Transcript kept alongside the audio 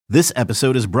This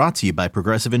episode is brought to you by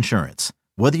Progressive Insurance.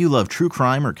 Whether you love true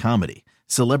crime or comedy,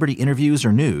 celebrity interviews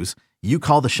or news, you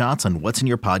call the shots on what's in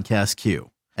your podcast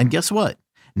queue. And guess what?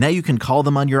 Now you can call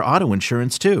them on your auto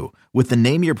insurance too with the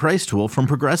Name Your Price tool from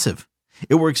Progressive.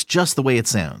 It works just the way it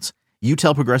sounds. You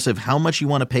tell Progressive how much you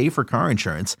want to pay for car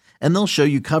insurance, and they'll show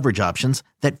you coverage options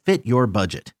that fit your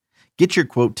budget. Get your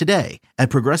quote today at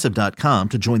Progressive.com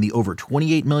to join the over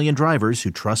 28 million drivers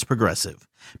who trust Progressive.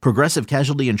 Progressive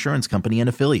Casualty Insurance Company and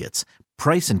Affiliates.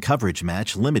 Price and coverage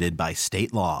match limited by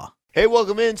state law. Hey,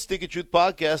 welcome in, Stinky Truth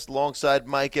Podcast, alongside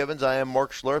Mike Evans. I am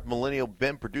Mark Schlereth, Millennial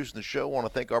Ben, producing the show. I want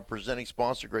to thank our presenting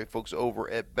sponsor, great folks over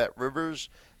at Bet Rivers.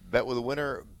 Bet with a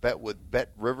winner, bet with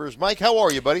Bet Rivers. Mike, how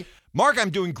are you, buddy? Mark, I'm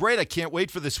doing great. I can't wait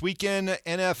for this weekend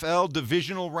NFL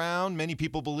divisional round. Many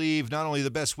people believe not only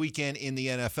the best weekend in the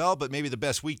NFL, but maybe the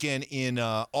best weekend in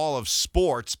all of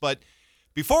sports. But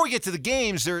before we get to the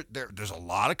games, there's a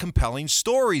lot of compelling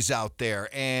stories out there,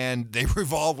 and they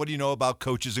revolve, what do you know about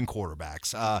coaches and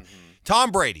quarterbacks?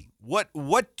 Tom Brady,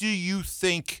 what do you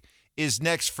think is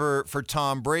next for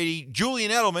Tom Brady?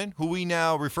 Julian Edelman, who we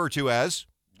now refer to as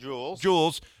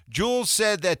Jules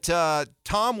said that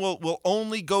Tom will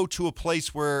only go to a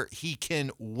place where he can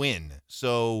win.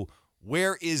 So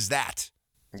where is that?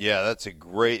 Yeah, that's a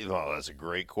great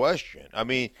question. I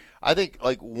mean, I think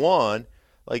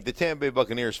the Tampa Bay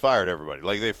Buccaneers fired everybody.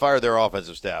 Like, they fired their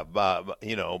offensive staff. Byron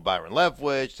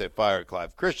Leftwich, they fired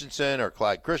Clyde Christensen,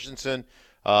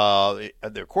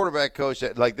 their quarterback coach.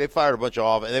 Like, they fired a bunch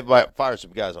of and they fired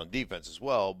some guys on defense as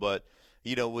well. But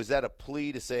was that a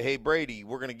plea to say, hey, Brady,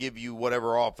 we're going to give you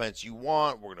whatever offense you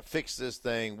want. We're going to fix this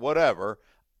thing, whatever.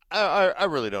 I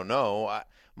really don't know.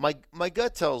 My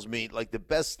gut tells me, like, the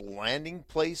best landing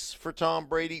place for Tom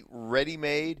Brady,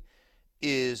 ready-made,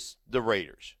 is the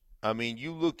Raiders. I mean,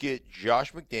 you look at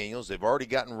Josh McDaniels. They've already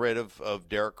gotten rid of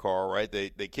Derek Carr, right? They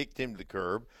kicked him to the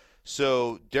curb.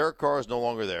 So Derek Carr is no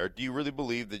longer there. Do you really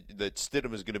believe that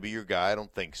Stidham is going to be your guy? I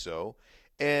don't think so.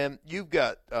 And you've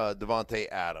got Devontae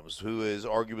Adams, who is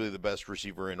arguably the best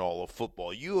receiver in all of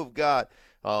football. You have got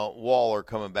Waller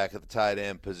coming back at the tight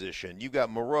end position. You've got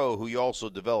Moreau, who you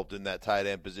also developed in that tight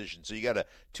end position. So you got a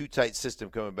two-tight system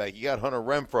coming back. You got Hunter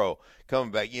Renfrow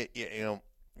coming back.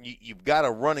 You've got a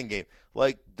running game.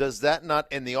 Like, does that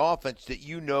not, in the offense that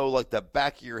like the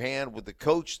back of your hand with the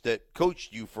coach that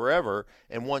coached you forever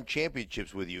and won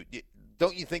championships with you,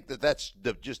 don't you think that that's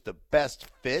just the best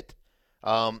fit?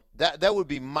 That would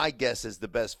be my guess as the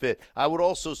best fit. I would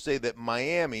also say that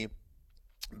Miami,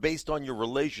 based on your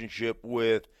relationship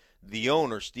with the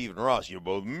owner, Stephen Ross, you're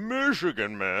both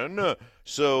Michigan men.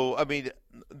 So, I mean,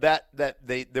 there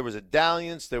was a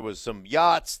dalliance, there was some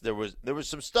yachts, there was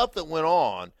some stuff that went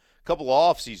on a couple of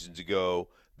off seasons ago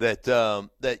that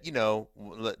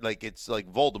like, it's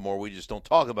like Voldemort, we just don't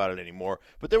talk about it anymore.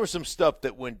 But there was some stuff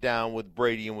that went down with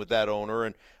Brady and with that owner,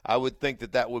 and I would think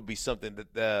that would be something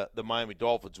that the Miami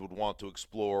Dolphins would want to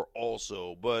explore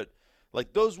also. But,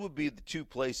 like, those would be the two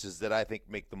places that I think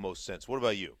make the most sense. What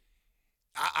about you?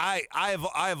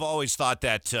 I've always thought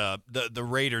that the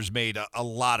Raiders made a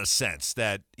lot of sense,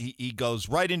 that he goes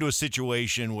right into a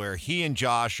situation where he and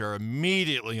Josh are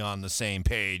immediately on the same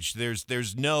page.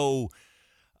 There's no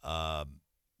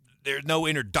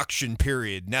introduction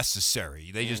period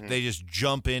necessary. They just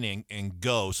jump in and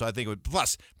go. So I think it would,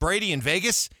 plus Brady in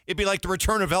Vegas, it'd be like the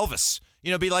return of Elvis.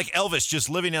 It'd be like Elvis just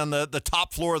living on the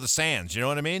top floor of the Sands. You know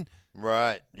what I mean?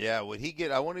 Right. Yeah. Would he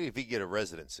get? I wonder if he get a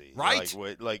residency. Right.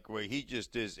 Like where he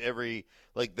just is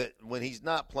when he's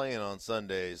not playing on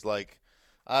Sundays. Like,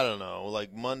 I don't know.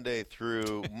 Like Monday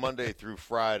through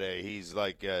Friday, he's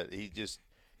like you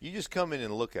just come in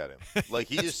and look at him. Like,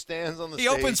 he just stands on the he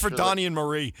stage. He opens for Donnie and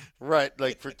Marie. Right.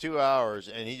 Like for 2 hours,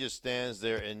 and he just stands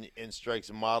there and strikes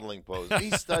a modeling pose.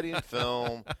 He's studying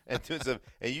film and doing stuff,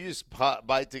 and you just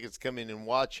buy tickets, come in and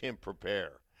watch him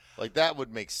prepare. Like, that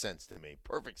would make sense to me.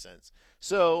 Perfect sense.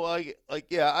 So, I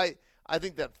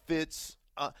think that fits.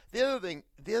 The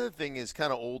other thing is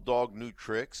kind of old dog, new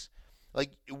tricks.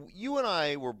 Like, you and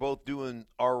I were both doing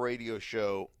our radio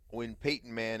show when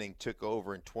Peyton Manning took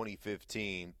over in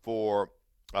 2015 for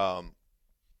not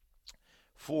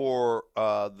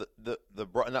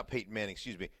Peyton Manning,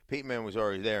 excuse me. Peyton Manning was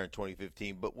already there in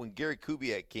 2015, but when Gary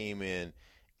Kubiak came in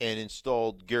and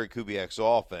installed Gary Kubiak's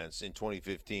offense in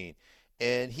 2015.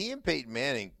 And he and Peyton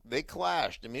Manning, they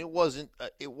clashed. I mean, it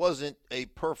wasn't a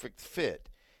perfect fit,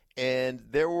 and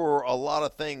there were a lot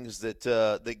of things that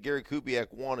Gary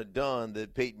Kubiak wanted done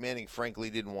that Peyton Manning,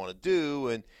 frankly, didn't want to do.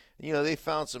 And they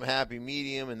found some happy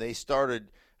medium, and they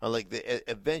started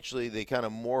eventually they kind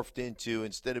of morphed into,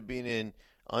 instead of being in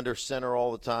under center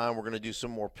all the time, we're going to do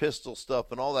some more pistol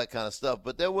stuff and all that kind of stuff.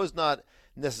 But there was not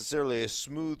necessarily a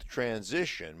smooth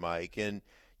transition, Mike. And,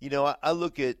 I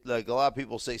look at, like, a lot of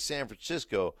people say San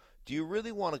Francisco. Do you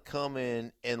really want to come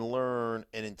in and learn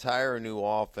an entire new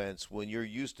offense when you're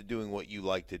used to doing what you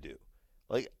like to do?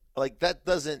 Like that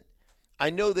doesn't – I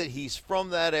know that he's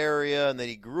from that area and that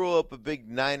he grew up a big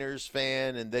Niners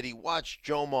fan and that he watched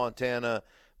Joe Montana,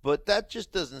 but that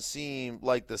just doesn't seem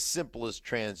like the simplest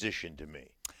transition to me.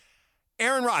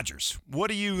 Aaron Rodgers, what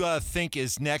do you think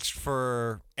is next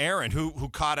for Aaron, who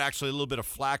caught actually a little bit of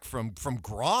flack from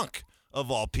Gronk, of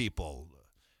all people?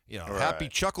 Right. Happy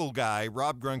chuckle guy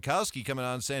Rob Gronkowski coming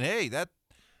on and saying, hey,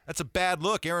 that's a bad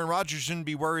look. Aaron Rodgers shouldn't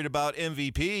be worried about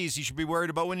MVPs. He should be worried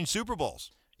about winning Super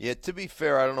Bowls. Yeah, to be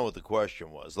fair, I don't know what the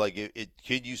question was. Like,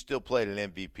 could you still play at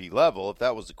an MVP level? If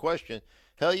that was the question,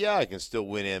 hell yeah, I can still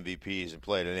win MVPs and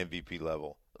play at an MVP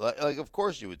level. Like, of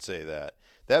course you would say that.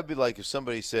 That would be like if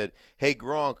somebody said, hey,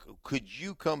 Gronk, could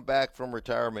you come back from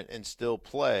retirement and still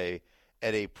play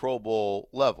at a Pro Bowl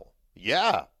level?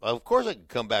 Yeah, of course I can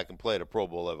come back and play at a Pro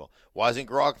Bowl level. Why isn't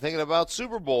Gronk thinking about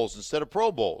Super Bowls instead of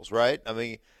Pro Bowls, right? I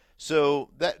mean, so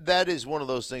that is one of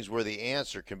those things where the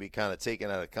answer can be kind of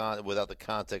taken out of without the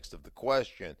context of the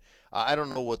question. I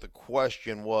don't know what the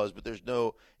question was, but there's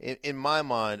no in my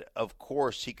mind. Of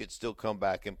course, he could still come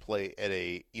back and play at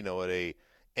a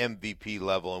MVP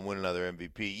level and win another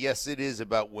MVP. Yes, it is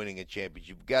about winning a championship.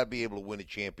 You've got to be able to win a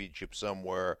championship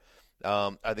somewhere.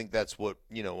 I think that's what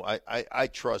I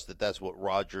trust that that's what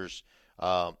Rodgers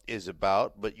is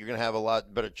about, but you're going to have a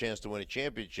lot better chance to win a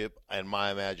championship, in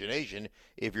my imagination,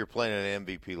 if you're playing at an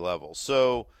MVP level.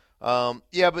 So, but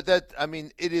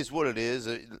it is what it is.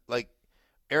 Like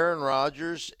Aaron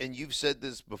Rodgers, and you've said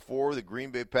this before, the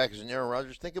Green Bay Packers and Aaron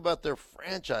Rodgers, think about their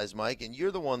franchise, Mike, and you're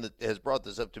the one that has brought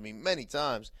this up to me many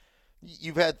times.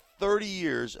 You've had 30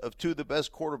 years of two of the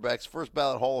best quarterbacks, first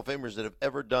ballot Hall of Famers that have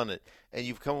ever done it, and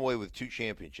you've come away with 2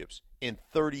 championships in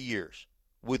 30 years.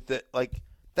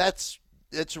 That's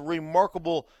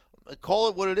remarkable. Call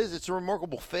it what it is. It's a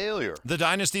remarkable failure. The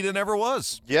dynasty that never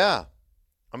was. Yeah,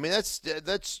 I mean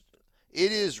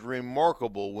it is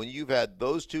remarkable when you've had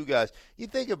those two guys. You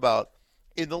think about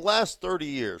in the last 30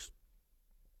 years.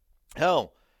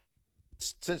 Hell,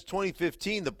 since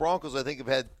 2015, the Broncos I think have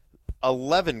had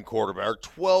 11 quarterbacks or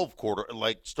 12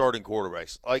 starting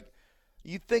quarterbacks. Like,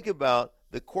 you think about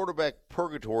the quarterback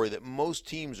purgatory that most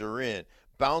teams are in,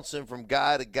 bouncing from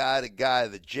guy to guy to guy.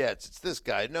 The Jets, it's this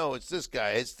guy. No, it's this guy.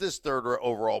 It's this third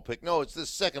overall pick. No, it's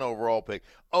this second overall pick.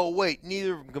 Oh, wait,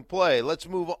 neither of them can play. Let's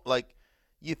move on. Like,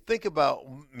 you think about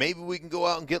maybe we can go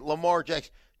out and get Lamar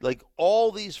Jackson. Like,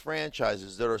 all these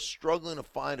franchises that are struggling to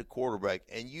find a quarterback,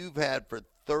 and you've had for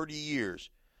 30 years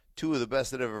 – 2 of the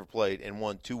best that ever played and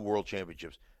won 2 world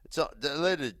championships.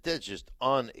 That's just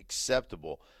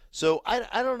unacceptable. So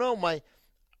I don't know,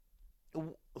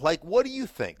 what do you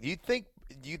think? Do you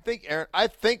think Aaron? I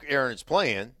think Aaron is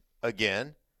playing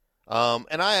again.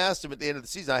 And I asked him at the end of the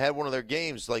season. I had one of their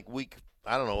games like week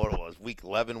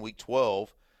 11, week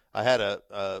 12. I had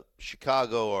a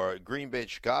Chicago or a Green Bay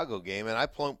Chicago game, and I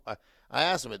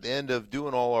asked him at the end of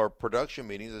doing all our production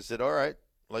meetings. I said, all right,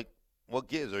 what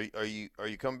gives? Are you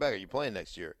coming back? Are you playing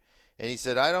next year? And he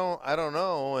said, I don't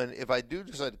know. And if I do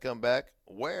decide to come back,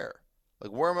 where?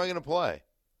 Like, where am I going to play?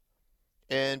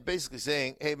 And basically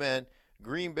saying, hey, man,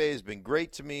 Green Bay has been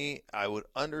great to me. I would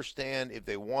understand if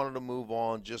they wanted to move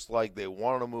on, just like they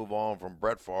wanted to move on from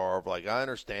Brett Favre. Like, I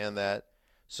understand that.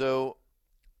 So,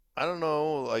 I don't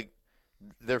know. Like,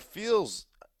 there feels,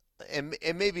 and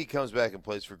maybe he comes back and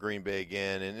plays for Green Bay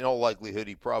again, and in all likelihood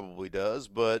he probably does,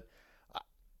 but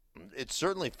it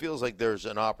certainly feels like there's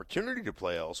an opportunity to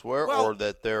play elsewhere, or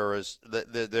that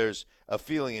there's a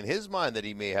feeling in his mind that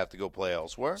he may have to go play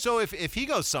elsewhere. So if he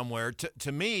goes somewhere,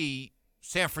 to me,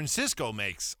 San Francisco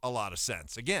makes a lot of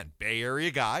sense. Again, Bay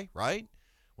Area guy, right?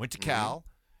 Went to Cal.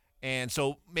 And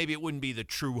so maybe it wouldn't be the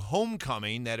true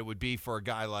homecoming that it would be for a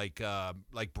guy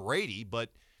like Brady, but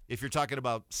if you're talking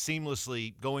about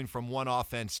seamlessly going from one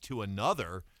offense to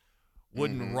another,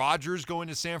 wouldn't Rodgers going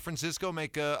to San Francisco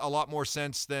make a lot more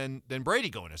sense than Brady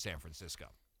going to San Francisco?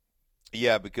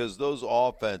 Yeah, because those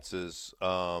offenses,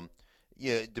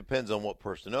 it depends on what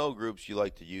personnel groups you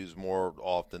like to use more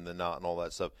often than not and all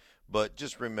that stuff. But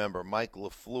just remember, Matt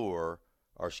LaFleur,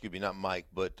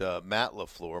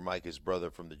 Mike, his brother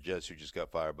from the Jets who just got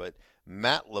fired, but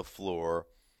Matt LaFleur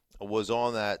was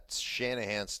on that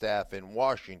Shanahan staff in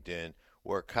Washington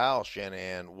where Kyle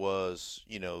Shanahan was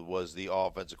the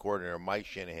offensive coordinator. Mike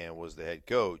Shanahan was the head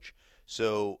coach.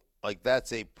 So,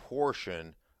 that's a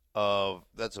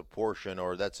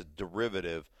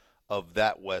derivative of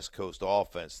that West Coast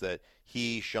offense that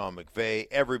Sean McVay,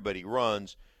 everybody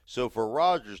runs. So for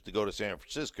Rodgers to go to San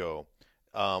Francisco,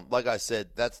 like I said,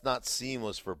 that's not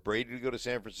seamless for Brady to go to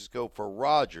San Francisco. For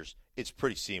Rodgers, it's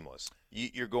pretty seamless.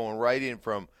 You're going right in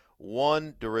from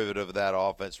one derivative of that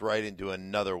offense right into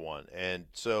another one. And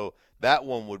so that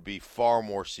one would be far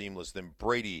more seamless than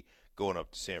Brady going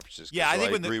up to San Francisco. Yeah, so I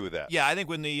think I agree with that. Yeah, I think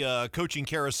when the coaching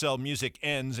carousel music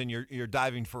ends and you're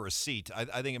diving for a seat,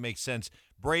 I think it makes sense.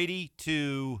 Brady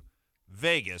to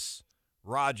Vegas,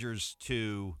 Rodgers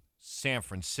to San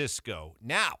Francisco.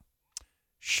 Now,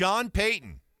 Sean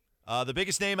Payton, the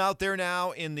biggest name out there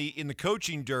now in the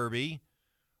coaching derby.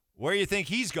 Where do you think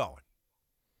he's going?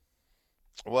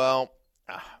 Well,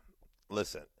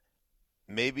 listen,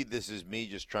 maybe this is me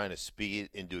just trying to speak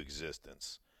it into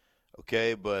existence,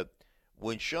 okay? But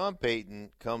when Sean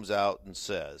Payton comes out and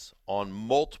says on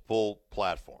multiple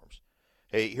platforms,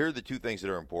 hey, here are the two things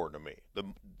that are important to me,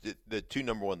 the two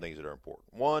number one things that are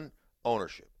important. One,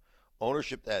 ownership.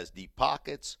 Ownership that has deep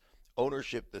pockets,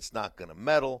 ownership that's not going to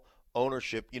meddle,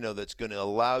 ownership, that's going to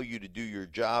allow you to do your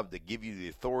job, to give you the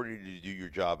authority to do your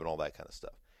job and all that kind of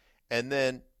stuff. And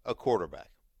then a quarterback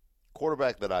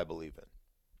that I believe in.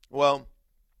 Well,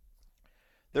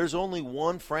 there's only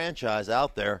one franchise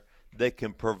out there that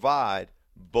can provide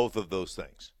both of those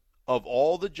things. Of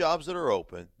all the jobs that are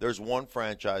open, there's one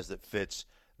franchise that fits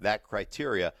that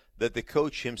criteria that the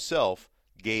coach himself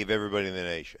gave everybody in the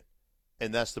nation,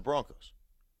 and that's the Broncos.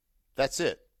 That's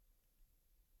it.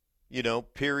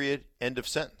 Period, end of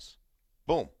sentence.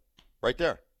 Boom, right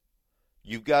there.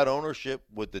 You've got ownership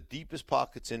with the deepest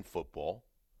pockets in football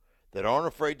that aren't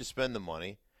afraid to spend the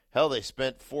money. Hell, they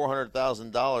spent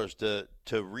 $400,000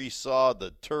 to resaw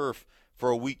the turf for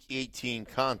a Week 18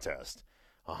 contest.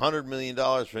 $100 million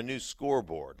for a new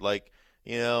scoreboard.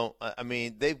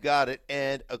 They've got it.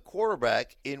 And a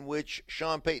quarterback in which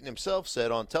Sean Payton himself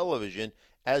said on television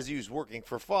as he was working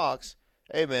for Fox,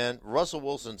 hey, man, Russell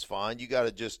Wilson's fine. You got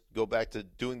to just go back to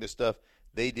doing the stuff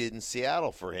they did in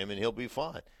Seattle for him, and he'll be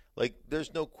fine.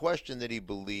 There's no question that he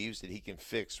believes that he can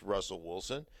fix Russell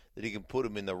Wilson, that he can put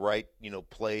him in the right,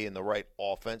 play in the right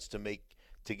offense to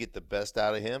get the best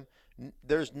out of him.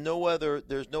 There's no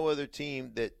other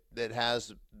team that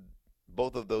has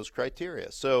both of those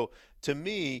criteria. So to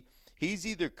me, he's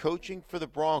either coaching for the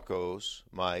Broncos,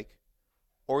 Mike,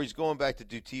 or he's going back to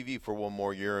do TV for one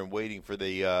more year and waiting for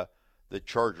the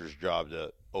Chargers job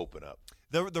to open up.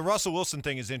 The Russell Wilson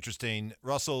thing is interesting.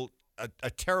 Russell,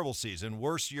 a terrible season,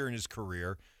 worst year in his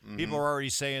career. Mm-hmm. People are already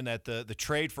saying that the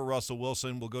trade for Russell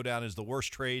Wilson will go down as the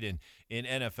worst trade in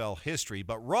NFL history.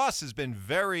 But Russ has been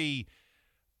very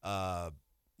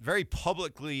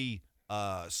publicly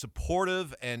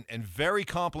supportive and very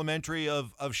complimentary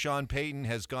of Sean Payton,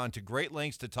 has gone to great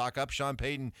lengths to talk up Sean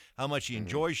Payton, how much he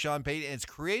enjoys Sean Payton. And it's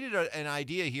created an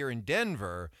idea here in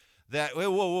Denver that,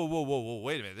 whoa,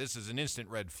 wait a minute, this is an instant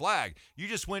red flag. You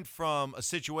just went from a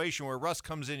situation where Russ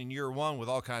comes in year one with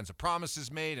all kinds of promises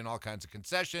made and all kinds of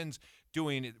concessions,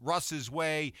 doing it Russ's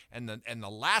way, and the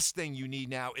last thing you need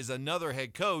now is another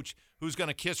head coach who's going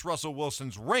to kiss Russell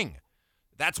Wilson's ring.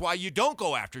 That's why you don't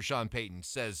go after Sean Payton,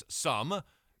 says some.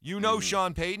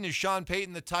 Sean Payton. Is Sean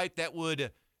Payton the type that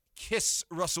would kiss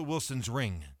Russell Wilson's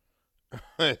ring?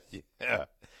 Yeah,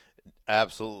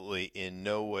 absolutely, in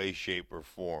no way, shape, or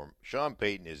form. Sean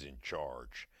Payton is in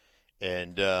charge.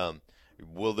 And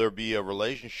will there be a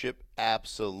relationship?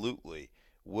 Absolutely.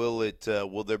 Will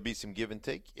there be some give and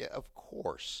take? Yeah, of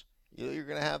course. You're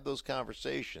going to have those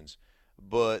conversations.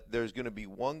 But there's going to be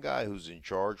one guy who's in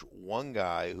charge, one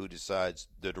guy who decides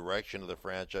the direction of the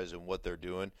franchise and what they're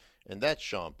doing, and that's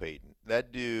Sean Payton.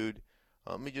 That dude,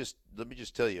 let me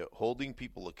just tell you, holding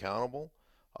people accountable,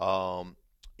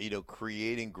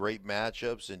 creating great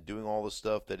matchups and doing all the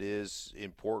stuff that is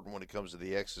important when it comes to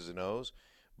the X's and O's.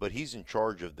 But he's in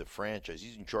charge of the franchise.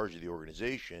 He's in charge of the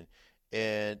organization.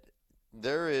 And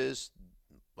there is,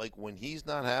 when he's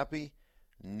not happy,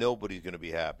 nobody's going to be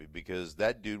happy, because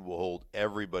that dude will hold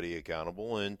everybody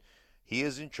accountable, and he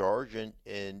is in charge.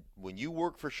 And when you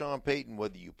work for Sean Payton,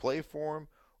 whether you play for him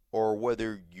or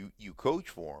whether you coach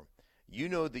for him, you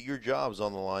know that your job's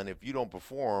on the line. If you don't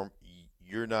perform,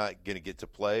 you're not going to get to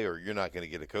play, or you're not going to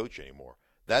get a coach anymore.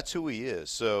 That's who he is.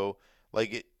 So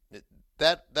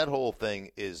that whole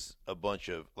thing is a bunch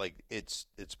of it's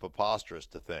preposterous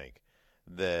to think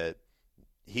that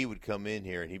he would come in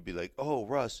here and he'd be like, "Oh,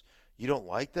 Russ, you don't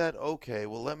like that? Okay,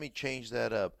 well, let me change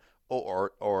that up."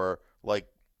 Or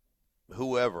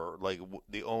whoever,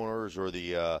 the owners or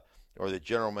the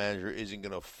general manager isn't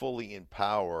going to fully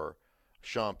empower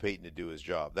Sean Payton to do his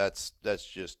job. That's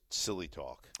just silly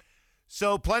talk.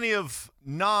 So plenty of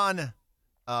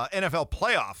non-NFL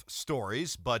playoff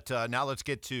stories, but now let's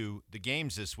get to the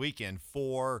games this weekend.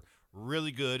 4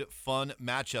 really good, fun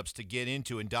matchups to get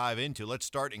into and dive into. Let's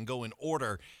start and go in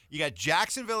order. You got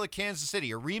Jacksonville at Kansas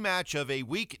City, a rematch of a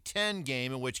Week 10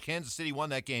 game in which Kansas City won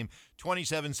that game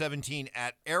 27-17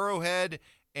 at Arrowhead.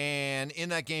 And in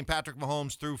that game, Patrick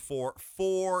Mahomes threw for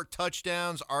 4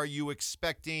 touchdowns. Are you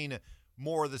expecting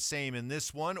more of the same in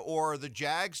this one? Or are the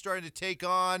Jags starting to take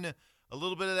on a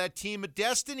little bit of that team of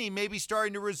destiny, maybe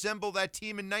starting to resemble that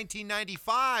team in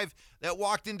 1995 that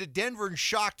walked into Denver and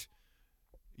shocked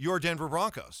your Denver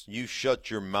Broncos? You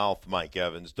shut your mouth, Mike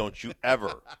Evans. Don't you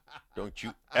ever. Don't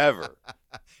you ever.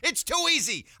 It's too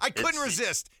easy. I couldn't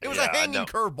resist. It was a hanging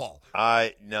curveball.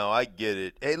 I get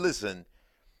it. Hey, listen,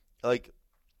 like,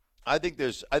 I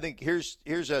think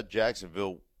here's how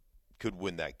Jacksonville could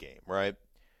win that game, right?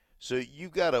 So you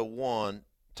got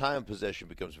time possession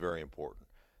becomes very important.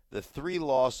 The 3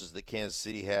 losses that Kansas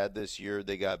City had this year,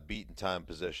 they got beaten time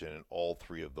possession in all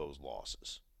 3 of those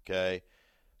losses, okay?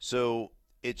 So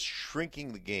it's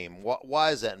shrinking the game.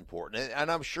 Why is that important? And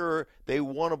I'm sure they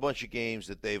won a bunch of games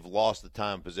that they've lost the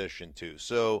time possession to.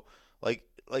 So, like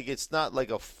it's not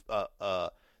like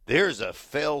there's a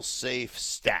fail-safe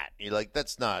stat. You're like,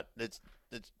 that's not –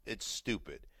 it's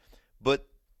stupid. But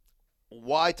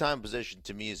why time possession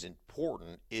to me is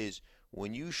important is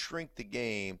when you shrink the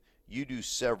game – you do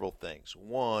several things.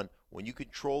 One, when you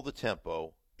control the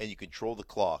tempo and you control the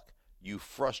clock, you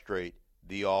frustrate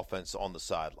the offense on the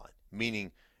sideline,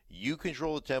 meaning you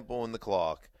control the tempo and the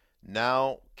clock.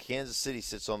 Now Kansas City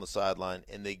sits on the sideline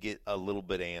and they get a little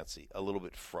bit antsy, a little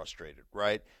bit frustrated,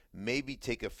 right? Maybe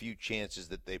take a few chances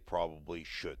that they probably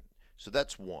shouldn't. So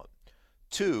that's one.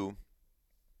 Two,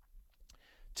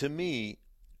 to me,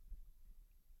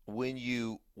 when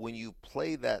you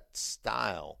play that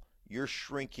style, you're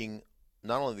shrinking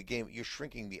not only the game, you're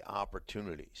shrinking the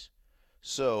opportunities.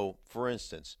 So, for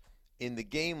instance, in the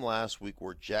game last week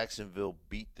where Jacksonville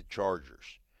beat the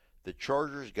Chargers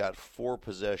got 4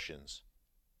 possessions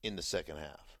in the second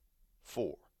half.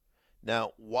 4.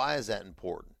 Now, why is that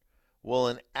important? Well,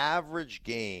 an average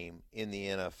game in the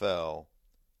NFL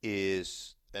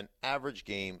is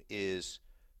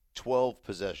 12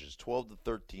 possessions, 12 to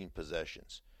 13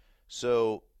 possessions.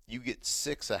 So you get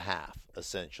 6 a half,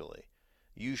 essentially.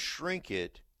 You shrink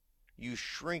it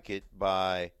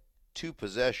by 2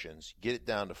 possessions, get it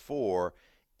down to 4.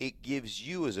 It gives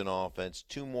you as an offense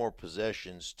 2 more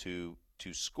possessions to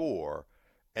score,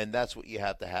 and that's what you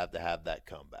have to have that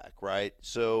comeback, right?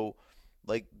 So,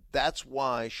 like, that's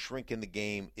why shrinking the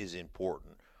game is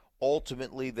important.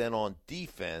 Ultimately, then on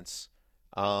defense,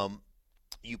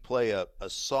 you play a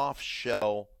soft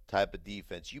shell type of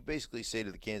defense. You basically say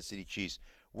to the Kansas City Chiefs,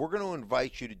 we're going to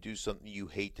invite you to do something you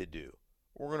hate to do.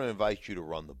 We're going to invite you to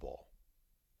run the ball.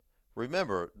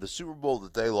 Remember, the Super Bowl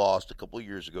that they lost a couple of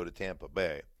years ago to Tampa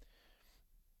Bay,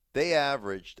 they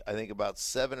averaged, I think, about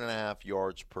 7.5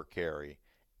 yards per carry,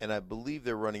 and I believe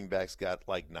their running backs got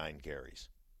like 9 carries.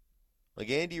 Like,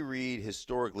 Andy Reid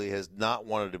historically has not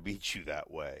wanted to beat you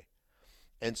that way.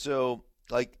 And so,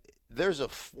 like, there's a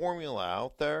formula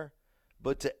out there,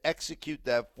 but to execute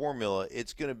that formula,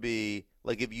 it's going to be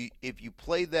like if you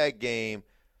play that game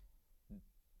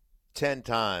 10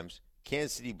 times,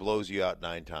 Kansas City blows you out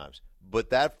 9 times. But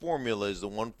that formula is the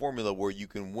one formula where you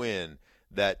can win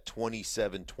that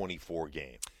 27-24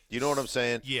 game. You know what I'm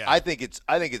saying? Yeah. I think it's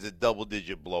a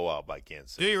double-digit blowout by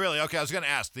Kansas City. Do you really? Okay, I was going to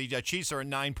ask. The Chiefs are a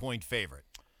 9-point favorite.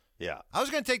 Yeah. I was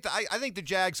going to take I think the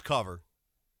Jags cover,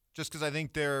 just because I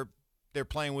think they're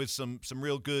playing with some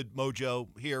real good mojo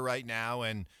here right now,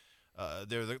 and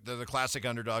they're the classic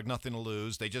underdog, nothing to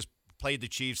lose. They just played the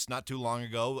Chiefs not too long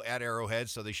ago at Arrowhead,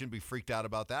 so they shouldn't be freaked out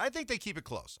about that. I think they keep it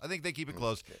close.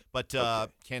 Okay. But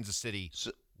Kansas City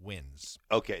wins.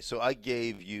 Okay, so I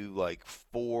gave you like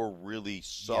 4 really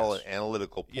solid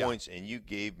analytical points, and you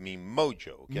gave me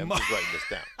mojo. Okay, I'm just writing this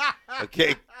down.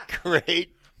 Okay,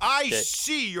 great. I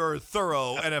see your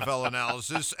thorough NFL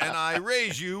analysis, and I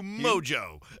raise you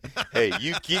mojo. Hey,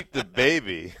 you keep the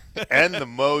baby and the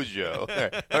mojo,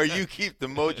 or you keep the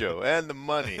mojo and the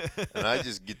money, and I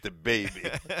just get the baby.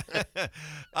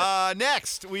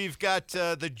 Next, we've got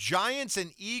the Giants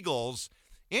and Eagles.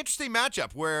 Interesting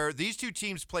matchup where these two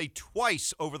teams play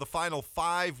twice over the final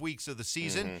 5 weeks of the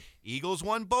season. Mm-hmm. Eagles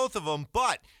won both of them,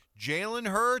 but Jalen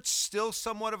Hurts still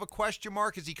somewhat of a question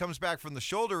mark as he comes back from the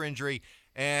shoulder injury.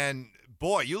 And,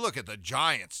 boy, you look at the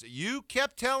Giants. You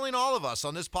kept telling all of us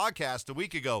on this podcast a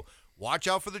week ago, watch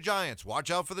out for the Giants,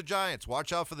 watch out for the Giants,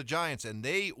 watch out for the Giants. And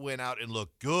they went out and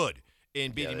looked good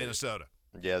in beating Minnesota.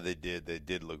 Yeah, they did. They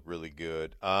did look really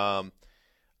good. I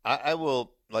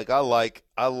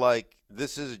like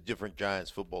this is a different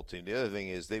Giants football team. The other thing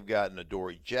is they've gotten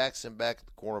Adoree Jackson back at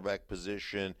the cornerback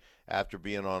position after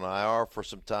being on IR for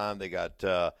some time. They got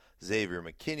Xavier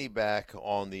McKinney back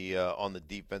on the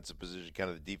defensive position, kind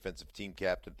of the defensive team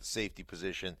captain, the safety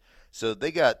position. So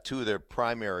they got two of their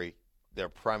primary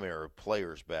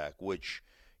players back, which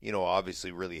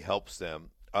obviously really helps them.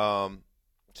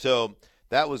 So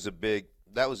that was a big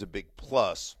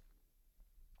plus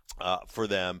for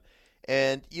them.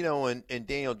 And and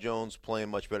Daniel Jones playing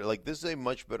much better. Like, this is a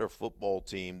much better football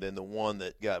team than the one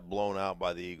that got blown out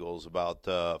by the Eagles about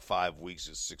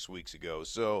 6 weeks ago.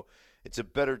 So it's a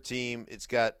better team. It's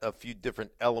got a few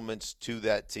different elements to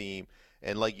that team.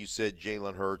 And like you said,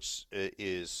 Jalen Hurts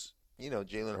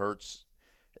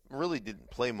really didn't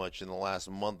play much in the last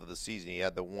month of the season. He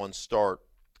had the one start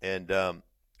and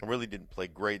really didn't play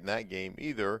great in that game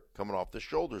either, coming off the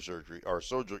shoulder injury,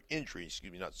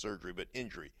 not surgery, but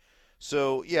injury.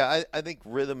 So, yeah, I think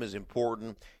rhythm is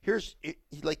important. Here's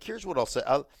what I'll say.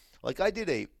 I did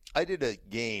a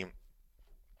game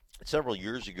several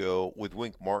years ago with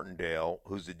Wink Martindale,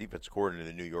 who's the defense coordinator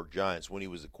of the New York Giants, when he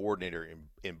was the coordinator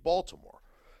in Baltimore.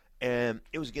 And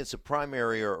it was against a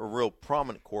real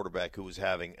prominent quarterback who was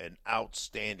having an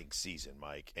outstanding season,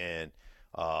 Mike, and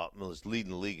was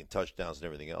leading the league in touchdowns and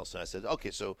everything else. And I said,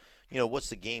 okay, so what's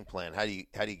the game plan? How do you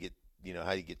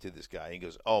get to this guy? And he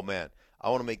goes, oh man, I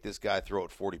want to make this guy throw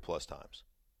it 40 plus times.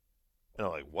 And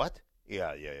I'm like, what?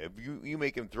 Yeah. If you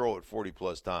make him throw it 40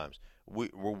 plus times,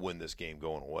 we'll win this game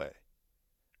going away.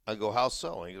 I go, how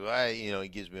so? And he goes, he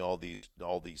gives me all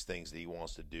these things that he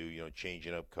wants to do,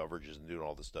 changing up coverages and doing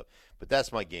all this stuff. But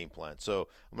that's my game plan. So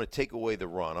I'm going to take away the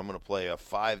run. I'm going to play a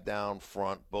 5-down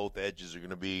front. Both edges are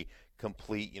going to be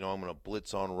complete. I'm going to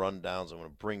blitz on rundowns. I'm going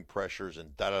to bring pressures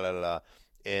and da-da-da-da-da.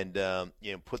 And,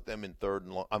 put them in third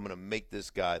and long. I'm going to make this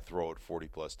guy throw it 40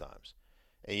 plus times.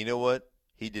 And you know what?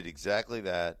 He did exactly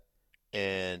that.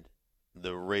 And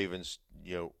the Ravens,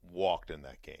 walked in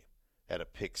that game. Had a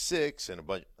pick six and a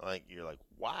bunch. You're like,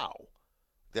 wow,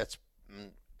 that's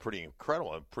pretty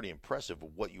incredible and pretty impressive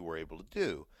of what you were able to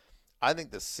do. I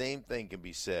think the same thing can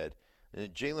be said.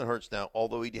 Jalen Hurts now,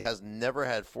 although he has never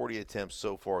had 40 attempts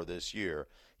so far this year,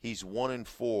 he's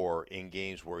 1-4 in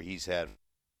games where he's had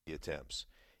 40 attempts.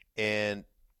 And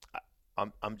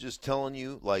I'm just telling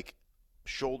you, like,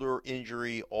 shoulder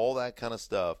injury, all that kind of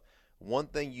stuff. One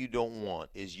thing you don't want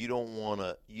is you don't want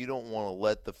to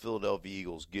let the Philadelphia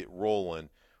Eagles get rolling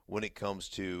when it comes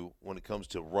to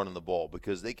running the ball,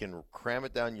 because they can cram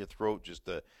it down your throat, just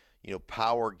a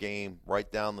power game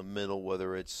right down the middle,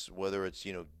 whether it's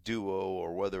duo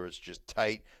or whether it's just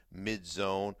tight mid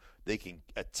zone. They can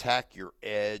attack your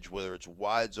edge, whether it's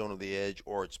wide zone of the edge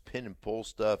or it's pin and pull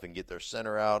stuff, and get their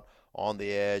center out on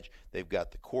the edge. They've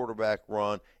got the quarterback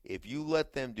run. If you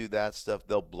let them do that stuff,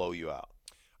 they'll blow you out.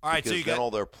 All right, because then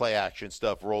all their play action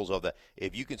stuff rolls off that.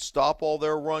 If you can stop all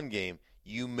their run game,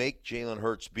 you make Jalen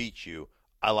Hurts beat you.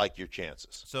 I like your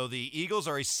chances. So the Eagles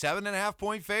are a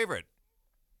 7.5-point favorite.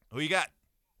 Who you got?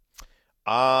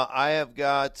 I have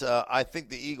got. I think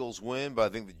the Eagles win, but I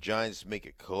think the Giants make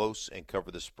it close and cover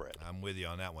the spread. I'm with you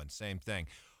on that one. Same thing.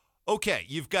 Okay,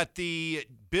 you've got the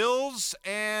Bills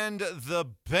and the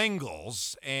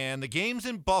Bengals, and the game's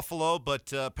in Buffalo,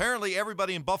 but apparently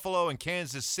everybody in Buffalo and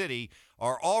Kansas City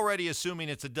are already assuming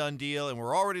it's a done deal, and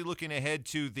we're already looking ahead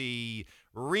to the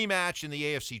rematch in the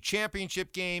AFC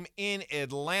Championship game in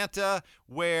Atlanta,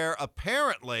 where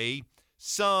apparently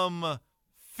some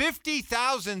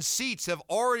 50,000 seats have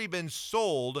already been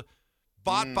sold,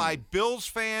 bought by Bills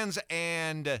fans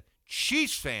and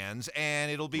Chiefs fans,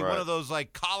 and it'll be one of those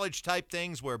like college type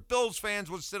things where Bills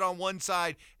fans will sit on one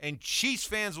side and Chiefs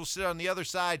fans will sit on the other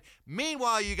side.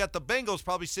 Meanwhile, you got the Bengals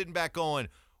probably sitting back going,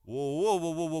 whoa.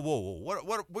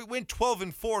 What we went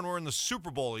 12-4 and we're in the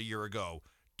Super Bowl a year ago.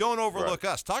 Don't overlook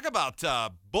us. Talk about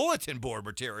bulletin board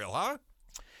material, huh?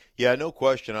 Yeah, no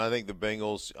question. I think the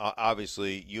Bengals,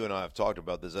 obviously, you and I have talked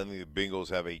about this. I think the Bengals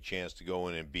have a chance to go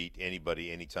in and beat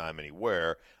anybody, anytime,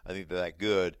 anywhere. I think they're that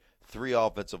good. 3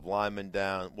 offensive linemen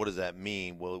down. What does that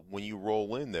mean? Well, when you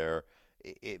roll in there,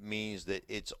 it means that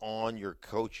it's on your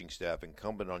coaching staff,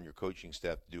 incumbent on your coaching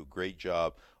staff, to do a great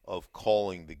job of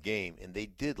calling the game. And they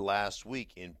did last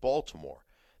week in Baltimore.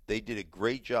 They did a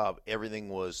great job. Everything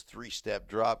was 3-step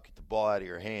drop, get the ball out of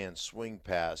your hands, swing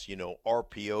pass,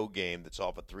 RPO game that's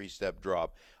off a 3-step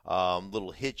drop,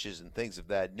 little hitches and things of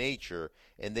that nature.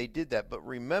 And they did that. But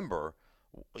remember,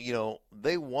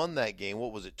 they won that game.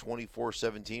 What was it,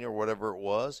 24-17 or whatever it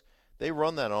was? They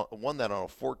won that on a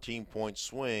 14-point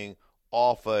swing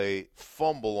off a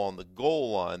fumble on the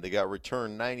goal line. They got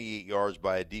returned 98 yards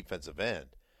by a defensive end.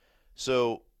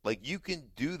 So, you can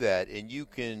do that, and you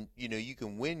can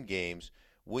win games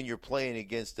when you're playing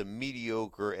against a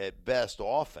mediocre at best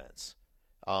offense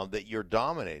that you're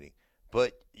dominating.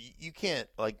 But you can't,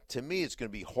 like, to me, it's going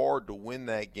to be hard to win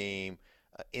that game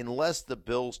unless the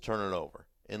Bills turn it over.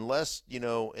 Unless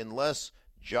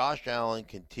Josh Allen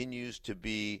continues to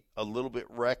be a little bit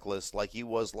reckless like he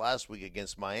was last week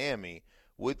against Miami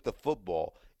with the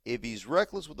football. If he's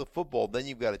reckless with the football, then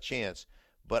you've got a chance.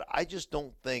 But I just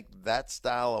don't think that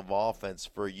style of offense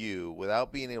for you,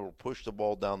 without being able to push the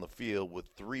ball down the field with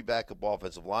 3 backup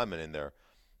offensive linemen in there,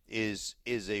 is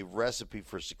a recipe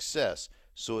for success.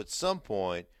 So at some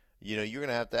point, you're going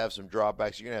to have some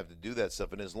dropbacks. You're going to have to do that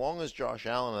stuff. And as long as Josh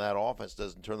Allen and that offense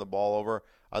doesn't turn the ball over,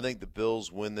 I think the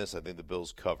Bills win this. I think the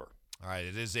Bills cover. All right,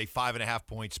 it is a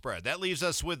 5.5-point spread. That leaves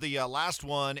us with the last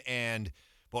one, and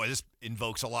boy, this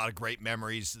invokes a lot of great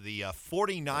memories. The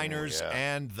 49ers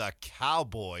and the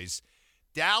Cowboys.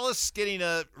 Dallas getting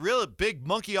a real big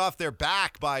monkey off their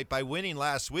back by winning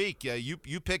last week. You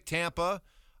picked Tampa.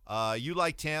 You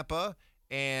like Tampa.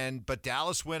 But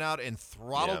Dallas went out and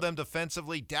throttled them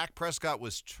defensively. Dak Prescott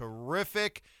was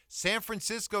terrific. San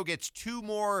Francisco gets 2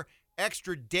 more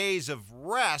extra days of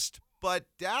rest, but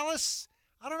Dallas,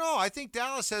 I don't know. I think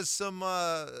Dallas has some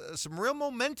real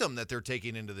momentum that they're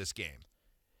taking into this game.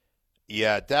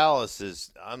 Yeah, Dallas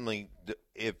is. I mean,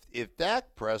 if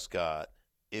Dak Prescott,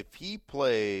 if he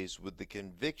plays with the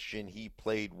conviction he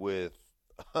played with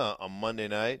on Monday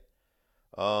night,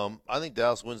 I think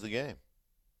Dallas wins the game.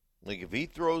 Like, if he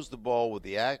throws the ball with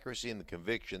the accuracy and the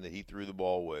conviction that he threw the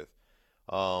ball with,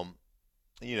 down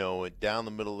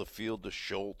the middle of the field to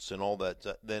Schultz and all that,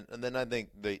 then I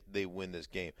think they win this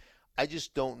game. I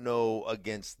just don't know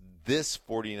against this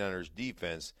 49ers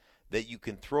defense that you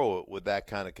can throw it with that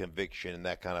kind of conviction and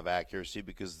that kind of accuracy,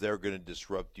 because they're going to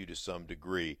disrupt you to some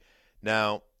degree.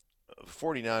 Now,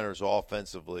 49ers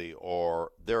offensively,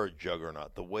 they're a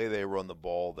juggernaut. The way they run the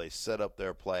ball, they set up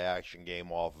their play action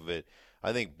game off of it.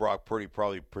 I think Brock Purdy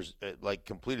probably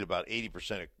completed about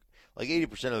 80%. Like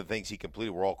 80% of the things he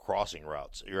completed were all crossing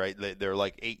routes, right? They're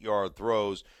like 8-yard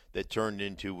throws that turned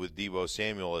into, with Deebo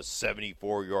Samuel, a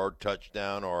 74-yard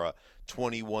touchdown or a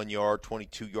 21-yard,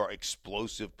 22-yard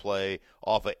explosive play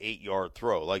off an 8-yard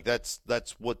throw. Like, that's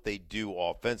what they do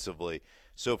offensively.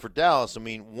 So for Dallas, I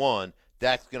mean, 1,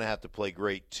 Dak's going to have to play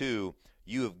great. 2,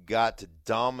 you have got to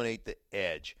dominate the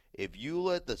edge. If you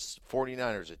let the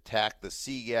 49ers attack the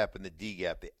C gap and the D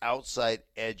gap, the outside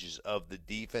edges of the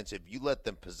defense, if you let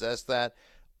them possess that,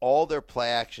 all their play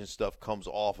action stuff comes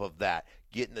off of that.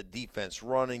 Getting the defense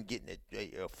running, getting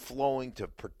it flowing to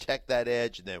protect that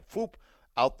edge, and then whoop,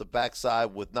 out the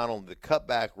backside with not only the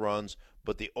cutback runs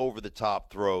but the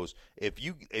over-the-top throws. If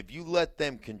you let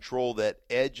them control that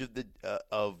edge of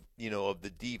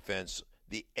the defense,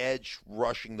 the edge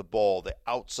rushing the ball, the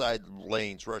outside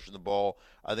lanes rushing the ball,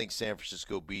 I think San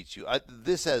Francisco beats you.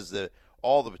 This has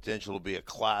all the potential to be a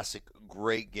classic,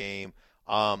 great game.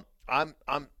 I'm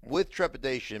with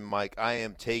trepidation, Mike. I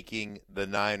am taking the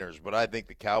Niners, but I think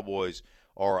the Cowboys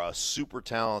are a super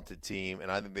talented team,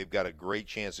 and I think they've got a great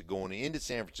chance of going into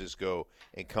San Francisco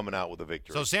and coming out with a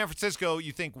victory. So San Francisco,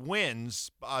 you think,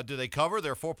 wins. Do they cover?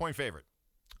 They're a 4-point favorite.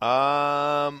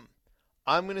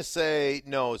 I'm going to say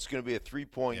no, it's going to be a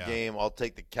 3-point game. I'll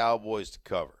take the Cowboys to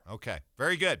cover. Okay,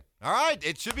 very good. All right,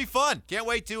 it should be fun. Can't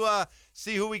wait to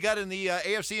see who we got in the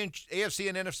AFC and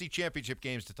NFC championship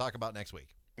games to talk about next week.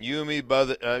 You and me,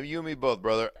 brother.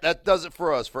 That does it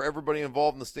for us. For everybody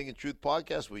involved in the Sting and Truth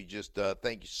podcast, we just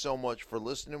thank you so much for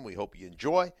listening. We hope you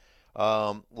enjoy.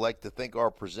 Like to thank our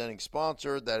presenting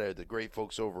sponsor, that are the great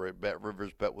folks over at Bet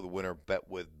Rivers. Bet with a winner, bet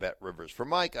with Bet Rivers. For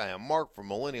Mike, I am Mark from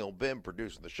Millennial Bim,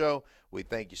 producing the show. We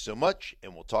thank you so much,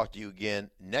 and we'll talk to you again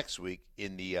next week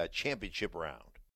in the championship round.